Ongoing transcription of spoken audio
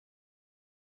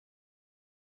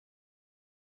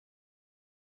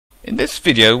In this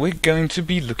video we're going to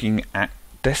be looking at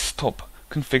desktop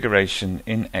configuration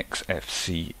in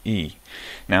Xfce.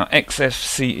 Now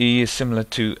Xfce is similar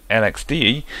to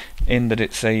LXDE in that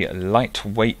it's a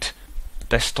lightweight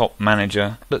desktop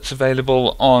manager that's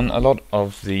available on a lot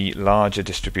of the larger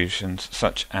distributions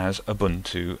such as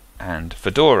Ubuntu and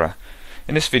Fedora.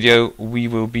 In this video we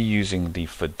will be using the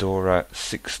Fedora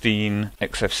 16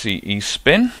 Xfce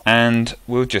spin, and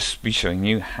we'll just be showing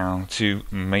you how to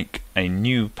make a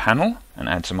new panel and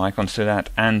add some icons to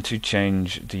that, and to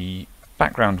change the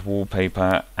background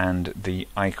wallpaper and the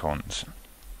icons.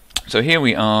 So here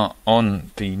we are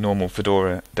on the normal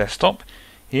Fedora desktop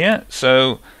here,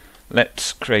 so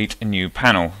let's create a new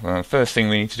panel. First thing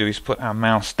we need to do is put our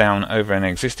mouse down over an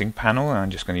existing panel.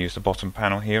 I'm just going to use the bottom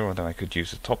panel here, although I could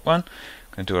use the top one.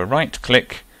 I'm going to do a right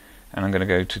click and I'm going to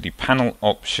go to the panel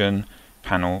option,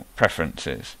 panel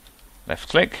preferences. Left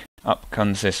click, up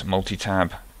comes this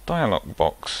multi-tab dialog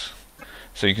box.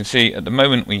 So you can see at the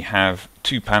moment we have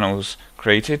two panels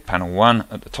created, panel 1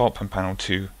 at the top and panel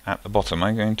 2 at the bottom.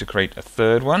 I'm going to create a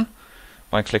third one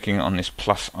by clicking on this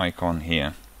plus icon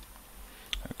here.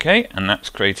 Okay, and that's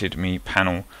created me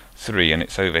panel 3, and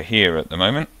it's over here at the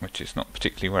moment, which is not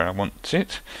particularly where I want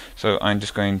it. So I'm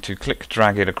just going to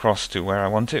drag it across to where I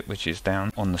want it, which is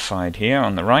down on the side here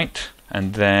on the right.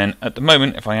 And then at the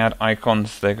moment, if I add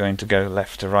icons, they're going to go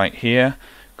left to right here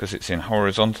because it's in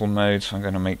horizontal mode, so I'm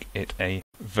going to make it a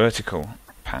vertical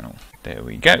panel. There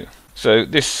we go. So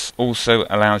this also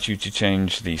allows you to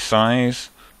change the size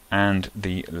and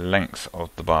the length of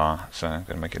the bar. So I'm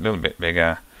going to make it a little bit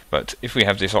bigger. But if we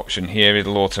have this option here,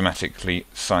 it'll automatically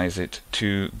size it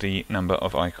to the number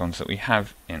of icons that we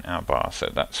have in our bar, so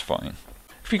that's fine.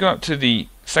 If we go up to the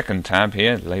second tab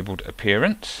here, labeled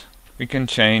Appearance, we can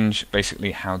change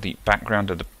basically how the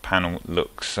background of the panel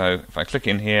looks. So if I click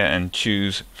in here and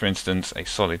choose, for instance, a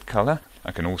solid color,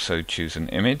 I can also choose an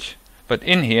image. But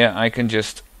in here, I can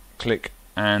just click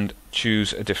and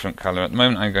choose a different color. At the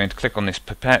moment, I'm going to click on this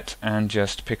pipette and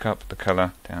just pick up the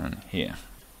color down here.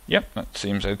 Yep, that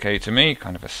seems okay to me,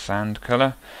 kind of a sand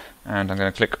color, and I'm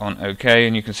going to click on OK,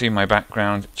 and you can see my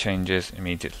background changes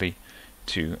immediately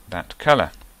to that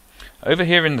color. Over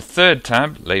here in the third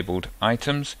tab, labeled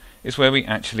Items, is where we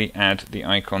actually add the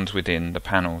icons within the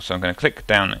panel. So I'm going to click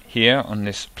down here on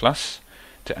this plus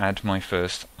to add my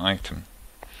first item.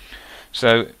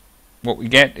 So what we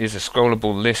get is a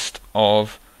scrollable list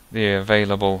of the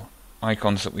available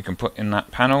icons that we can put in that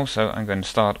panel. So I'm going to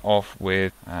start off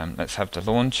with let's have the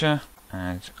launcher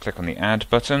and click on the add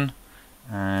button,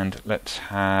 and let's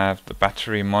have the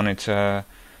battery monitor,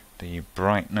 the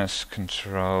brightness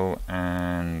control,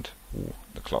 and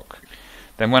the clock.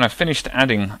 Then when I've finished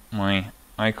adding my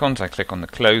icons, I click on the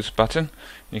close button.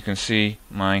 You can see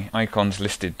my icons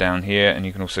listed down here, and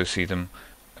you can also see them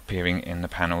appearing in the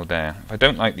panel there. If I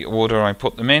don't like the order I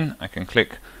put them in, I can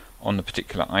click on the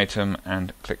particular item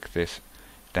and click this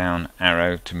down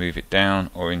arrow to move it down,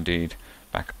 or indeed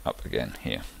back up again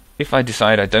here. If I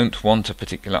decide I don't want a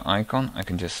particular icon, I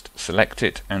can just select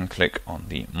it and click on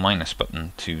the minus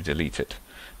button to delete it.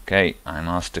 Okay, I'm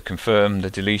asked to confirm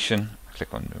the deletion. I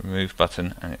click on the remove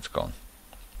button and it's gone.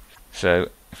 So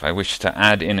if I wish to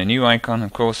add in a new icon,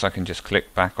 of course, I can just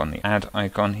click back on the add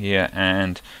icon here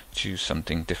and choose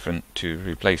something different to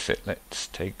replace it. Let's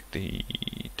take the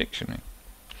dictionary.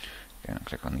 And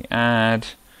click on the add,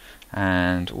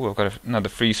 and I've got another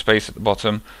free space at the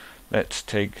bottom. Let's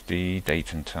take the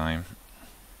date and time,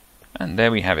 and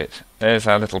there we have it. There's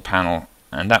our little panel,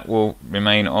 and that will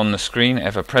remain on the screen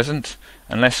ever present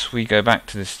unless we go back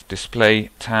to this display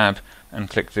tab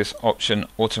and click this option,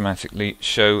 automatically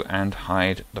show and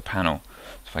hide the panel.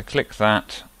 So if I click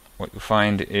that, what you'll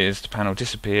find is the panel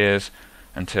disappears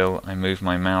until I move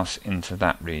my mouse into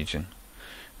that region.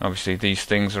 Obviously these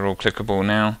things are all clickable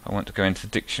now. If I want to go into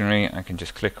the dictionary, I can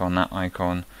just click on that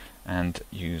icon and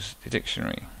use the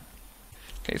dictionary.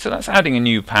 Okay, so that's adding a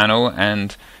new panel,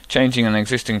 and changing an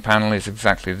existing panel is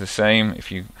exactly the same.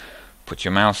 If you put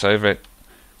your mouse over it,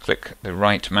 click the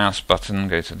right mouse button,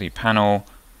 go to the panel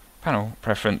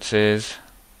preferences.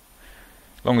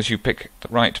 As long as you pick the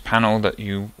right panel that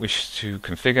you wish to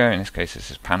configure, in this case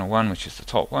this is panel 1, which is the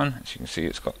top one. As you can see,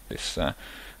 it's got this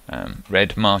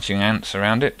red marching ants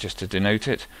around it just to denote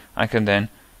it. I can then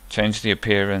change the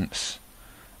appearance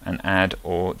and add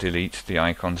or delete the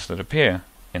icons that appear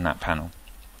in that panel.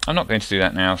 I'm not going to do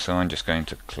that now, so I'm just going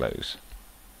to close.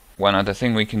 One other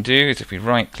thing we can do is, if we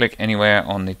right click anywhere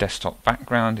on the desktop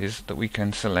background, is that we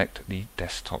can select the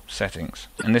desktop settings,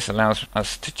 and this allows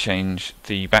us to change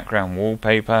the background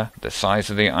wallpaper, the size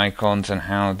of the icons, and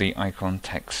how the icon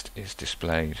text is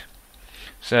displayed.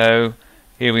 So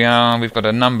here we are. We've got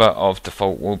a number of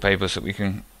default wallpapers that we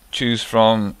can choose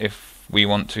from. If we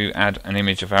want to add an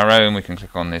image of our own, we can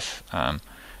click on this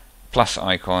plus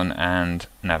icon and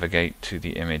navigate to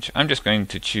the image. I'm just going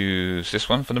to choose this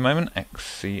one for the moment,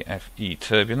 Xfce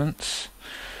Turbulence.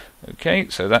 Okay,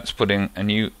 so that's putting a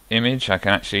new image. I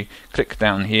can actually click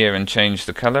down here and change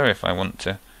the color if I want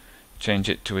to change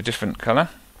it to a different color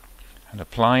and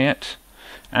apply it.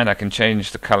 And I can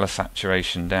change the color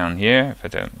saturation down here if I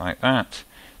don't like that.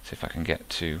 See if I can get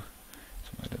to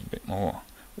something a little bit more.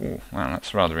 Oh, wow,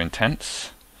 that's rather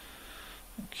intense.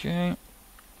 Okay.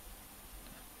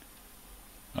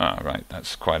 Right,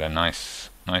 that's quite a nice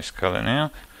color now.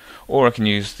 Or I can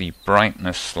use the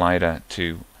brightness slider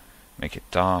to make it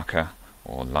darker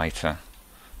or lighter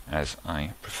as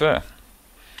I prefer.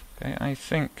 Okay, I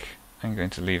think I'm going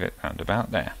to leave it round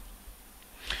about there.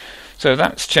 So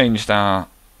that's changed our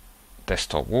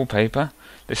desktop wallpaper.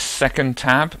 This second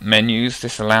tab, menus,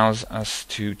 this allows us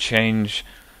to change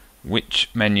which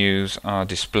menus are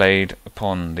displayed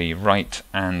upon the right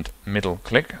and middle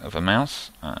click of a mouse.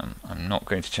 I'm not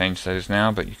going to change those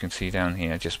now, but you can see down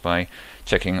here just by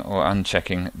checking or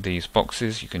unchecking these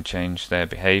boxes you can change their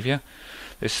behavior.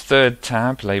 This third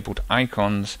tab, labeled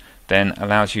icons, then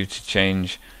allows you to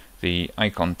change the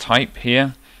icon type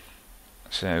here,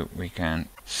 so we can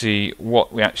see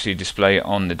what we actually display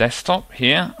on the desktop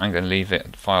here. I'm going to leave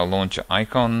it file launcher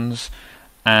icons,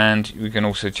 and we can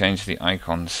also change the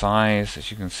icon size,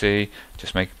 as you can see,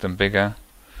 just make them bigger.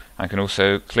 I can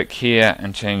also click here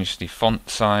and change the font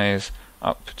size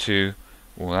up to,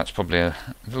 well, that's probably a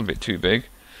little bit too big,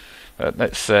 but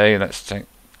let's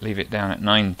leave it down at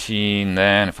 19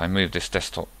 there, and if I move this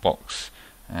desktop box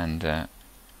and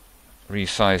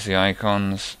resize the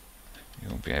icons,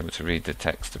 you'll be able to read the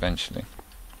text eventually.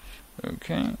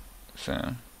 Okay,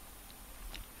 so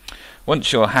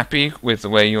once you're happy with the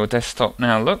way your desktop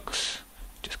now looks,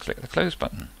 just click the close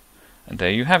button, and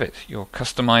there you have it, your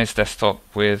customized desktop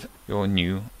with your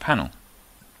new panel.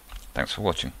 Thanks for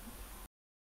watching.